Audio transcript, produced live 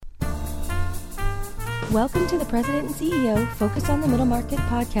Welcome to the President and CEO Focus on the Middle Market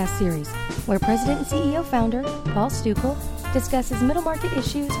podcast series, where President and CEO founder Paul Stukel discusses middle market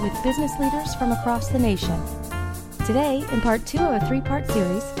issues with business leaders from across the nation. Today, in part 2 of a 3-part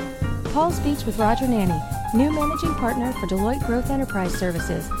series, Paul speaks with Roger Nanny, new managing partner for Deloitte Growth Enterprise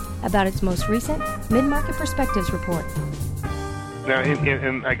Services, about its most recent Mid-Market Perspectives report. Now,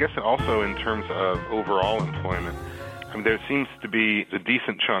 and I guess also in terms of overall employment, I mean, there seems to be a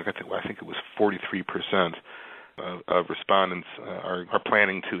decent chunk, I think it was 43% of respondents are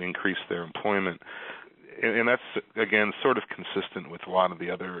planning to increase their employment. And that's, again, sort of consistent with a lot of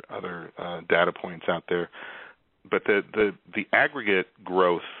the other data points out there. But the aggregate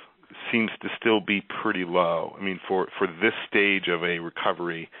growth seems to still be pretty low. I mean, for this stage of a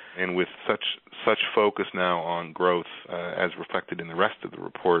recovery, and with such focus now on growth as reflected in the rest of the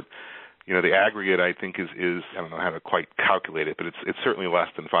report, you know, the aggregate, I think, is I don't know how to quite calculate it, but it's certainly less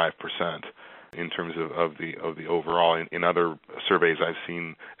than 5% in terms of the overall. In other surveys, I've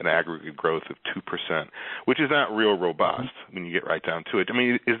seen an aggregate growth of 2%, which is not real robust when you get right down to it. I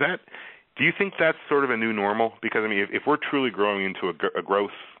mean, do you think that's sort of a new normal? Because, I mean, if we're truly growing into a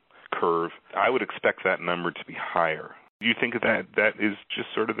growth curve, I would expect that number to be higher. Do you think that is just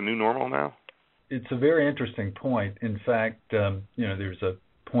sort of the new normal now? It's a very interesting point. In fact, there's a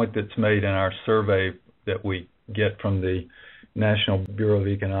point that's made in our survey that we get from the National Bureau of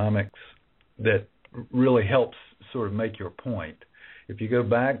Economics that really helps sort of make your point. If you go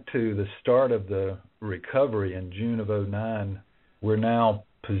back to the start of the recovery in June of 2009, we're now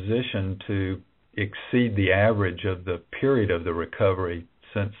positioned to exceed the average of the period of the recovery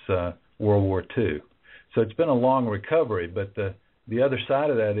since World War II. So it's been a long recovery, but the other side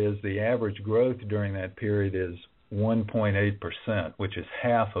of that is the average growth during that period is 1.8%, which is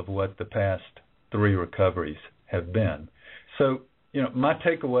half of what the past 3 recoveries have been. So, my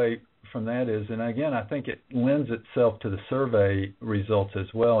takeaway from that is, and again, I think it lends itself to the survey results as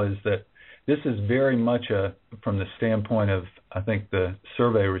well, is that this is very much from the standpoint of, I think the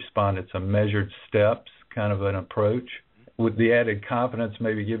survey respondents, a measured steps kind of an approach. With the added confidence,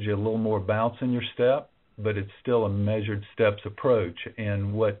 maybe gives you a little more bounce in your step, but it's still a measured steps approach.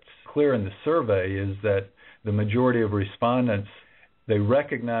 And what's clear in the survey is that the majority of respondents, they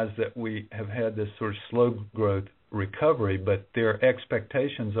recognize that we have had this sort of slow growth recovery, but their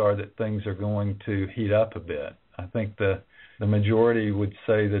expectations are that things are going to heat up a bit. I think the majority would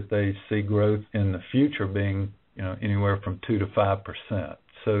say that they see growth in the future being, anywhere from 2 to 5%.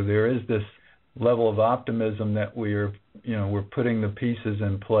 So there is this level of optimism that we're putting the pieces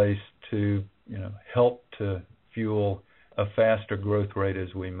in place to, help to fuel a faster growth rate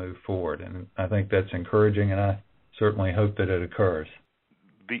as we move forward. And I think that's encouraging, and I certainly hope that it occurs.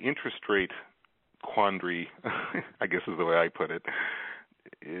 The interest rate quandary, I guess is the way I put it,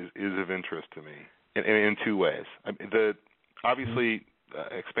 is of interest to me in 2 ways. Obviously,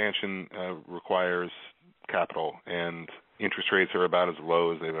 expansion requires capital, and interest rates are about as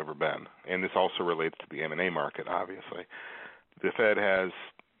low as they've ever been. And this also relates to the M&A market, obviously. The Fed has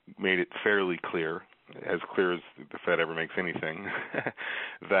made it fairly clear, as clear as the Fed ever makes anything,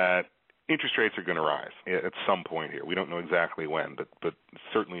 that interest rates are going to rise at some point here. We don't know exactly when, but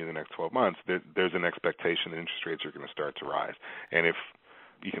certainly in the next 12 months, there's an expectation that interest rates are going to start to rise. And if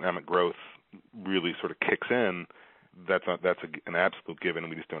economic growth really sort of kicks in, that's an absolute given, and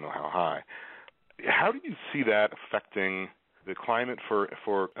we just don't know how high. How do you see that affecting the climate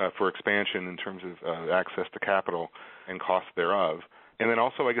for expansion in terms of access to capital and cost thereof? And then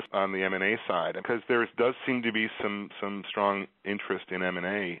also, I guess, on the M&A side, because there does seem to be some strong interest in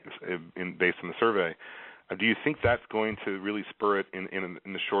M&A based on the survey. Do you think that's going to really spur it in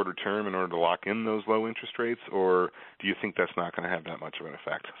the shorter term in order to lock in those low interest rates, or do you think that's not going to have that much of an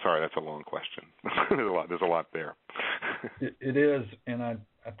effect? Sorry, that's a long question. There's a lot there. It is, and I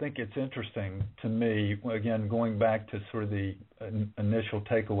think it's interesting to me, again, going back to sort of the initial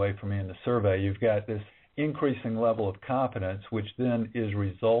takeaway for me in the survey, you've got this increasing level of confidence, which then is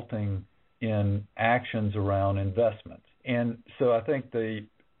resulting in actions around investments. And so I think the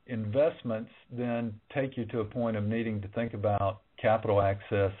investments then take you to a point of needing to think about capital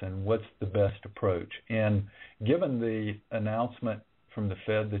access and what's the best approach. And given the announcement from the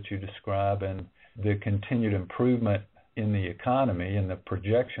Fed that you describe and the continued improvement in the economy and the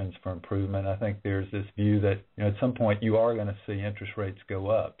projections for improvement, I think there's this view that at some point you are going to see interest rates go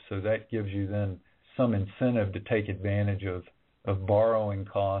up. So that gives you then some incentive to take advantage of borrowing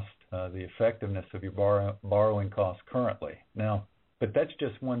cost, the effectiveness of your borrowing costs currently. Now, but that's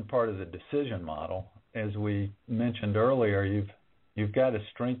just one part of the decision model. As we mentioned earlier, you've got a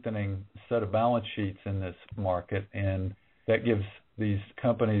strengthening set of balance sheets in this market, and that gives these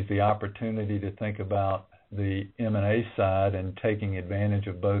companies the opportunity to think about the M&A side and taking advantage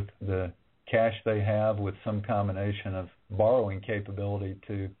of both the cash they have with some combination of borrowing capability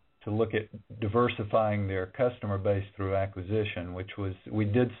to look at diversifying their customer base through acquisition, we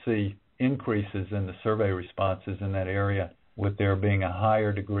did see increases in the survey responses in that area, with there being a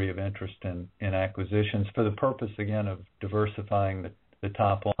higher degree of interest in acquisitions for the purpose, again, of diversifying the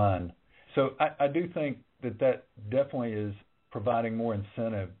top line. So I do think that definitely is providing more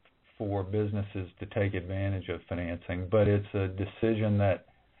incentive for businesses to take advantage of financing, but it's a decision that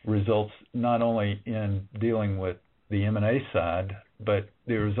results not only in dealing with the M&A side, but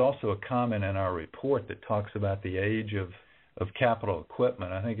there is also a comment in our report that talks about the age of capital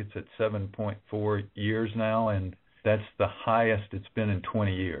equipment. I think it's at 7.4 years now, and that's the highest it's been in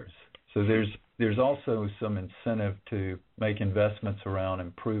 20 years. So there's also some incentive to make investments around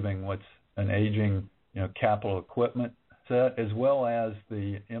improving what's an aging, capital equipment set, as well as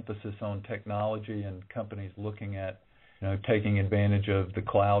the emphasis on technology and companies looking at, taking advantage of the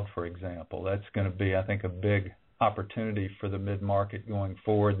cloud, for example. That's going to be, I think, a big opportunity for the mid-market going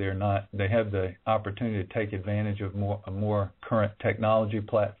forward. They have the opportunity to take advantage of a more current technology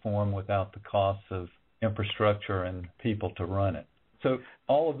platform without the costs of infrastructure and people to run it. So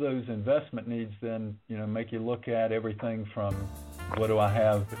all of those investment needs then, make you look at everything from what do I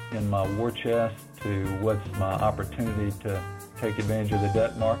have in my war chest to what's my opportunity to take advantage of the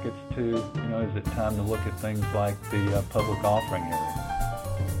debt markets to, is it time to look at things like the public offering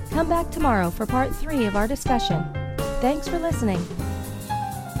area. Come back tomorrow for part 3 of our discussion. Thanks for listening.